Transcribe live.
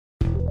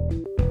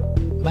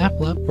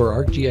MacLeod for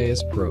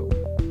ArcGIS Pro.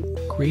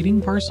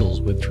 Creating parcels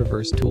with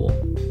Traverse tool.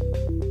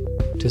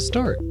 To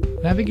start,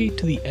 navigate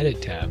to the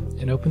Edit tab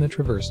and open the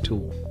Traverse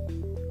tool.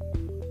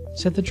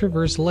 Set the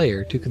Traverse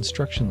layer to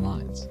construction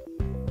lines.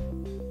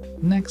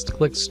 Next,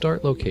 click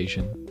Start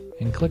Location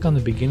and click on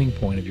the beginning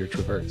point of your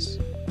traverse.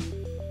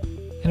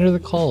 Enter the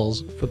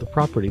calls for the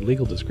property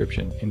legal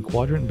description in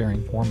quadrant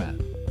bearing format.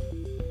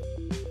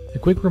 A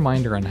quick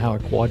reminder on how a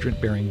quadrant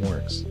bearing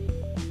works.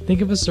 Think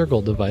of a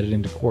circle divided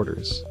into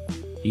quarters.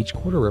 Each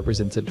quarter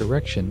represents a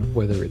direction,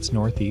 whether it's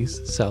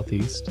northeast,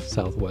 southeast,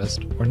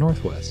 southwest, or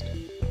northwest.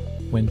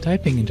 When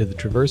typing into the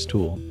Traverse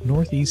tool,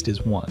 northeast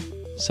is 1,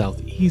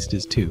 southeast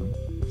is 2,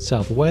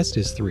 southwest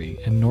is 3,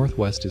 and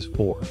northwest is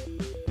 4.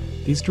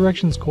 These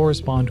directions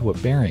correspond to a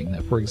bearing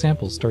that, for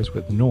example, starts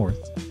with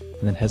north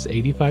and then has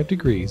 85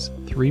 degrees,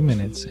 3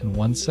 minutes, and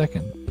 1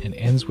 second, and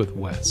ends with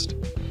west.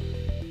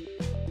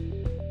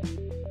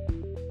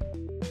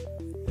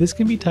 This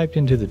can be typed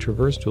into the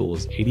Traverse tool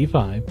as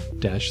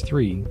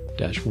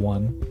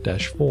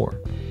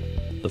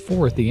 85-3-1-4. The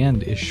 4 at the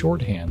end is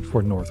shorthand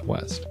for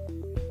northwest.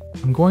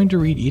 I'm going to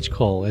read each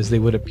call as they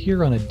would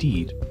appear on a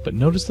deed, but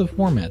notice the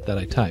format that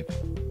I type.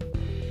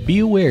 Be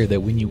aware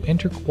that when you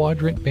enter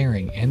quadrant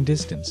bearing and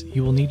distance,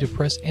 you will need to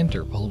press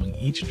enter following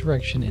each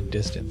direction and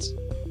distance.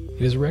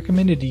 It is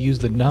recommended to use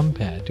the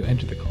numpad to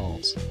enter the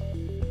calls.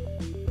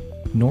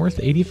 North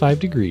 85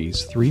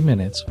 degrees, 3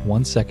 minutes,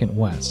 1 second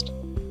west.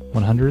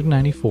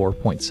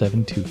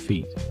 194.72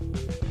 feet.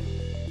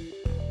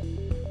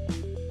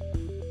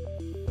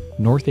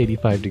 North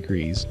 85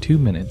 degrees, 2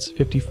 minutes,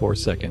 54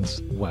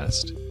 seconds,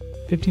 west,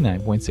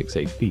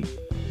 59.68 feet.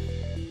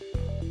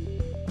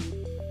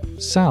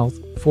 South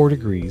 4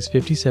 degrees,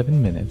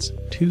 57 minutes,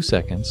 2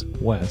 seconds,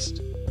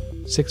 west,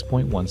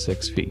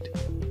 6.16 feet.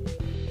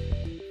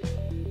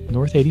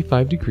 North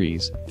 85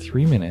 degrees,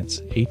 3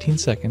 minutes, 18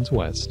 seconds,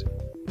 west,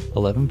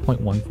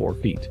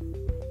 11.14 feet.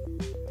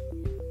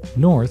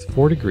 North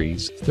 4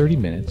 degrees, 30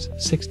 minutes,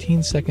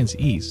 16 seconds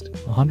east,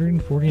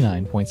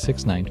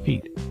 149.69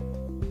 feet.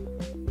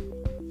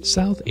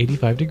 South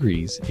 85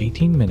 degrees,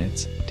 18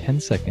 minutes, 10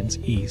 seconds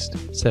east,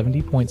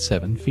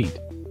 70.7 feet.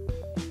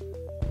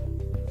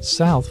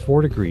 South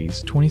 4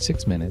 degrees,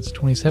 26 minutes,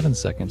 27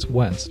 seconds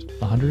west,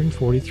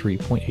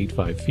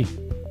 143.85 feet.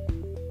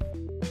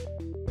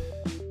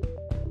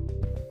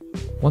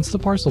 Once the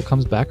parcel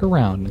comes back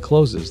around and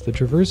closes, the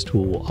Traverse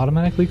tool will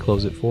automatically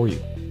close it for you.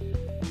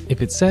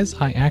 If it says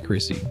high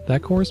accuracy,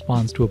 that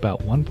corresponds to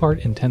about 1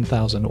 part in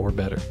 10,000 or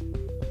better.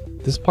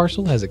 This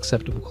parcel has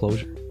acceptable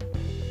closure.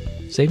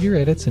 Save your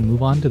edits and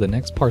move on to the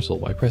next parcel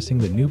by pressing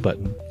the New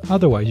button,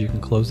 otherwise you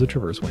can close the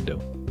Traverse window.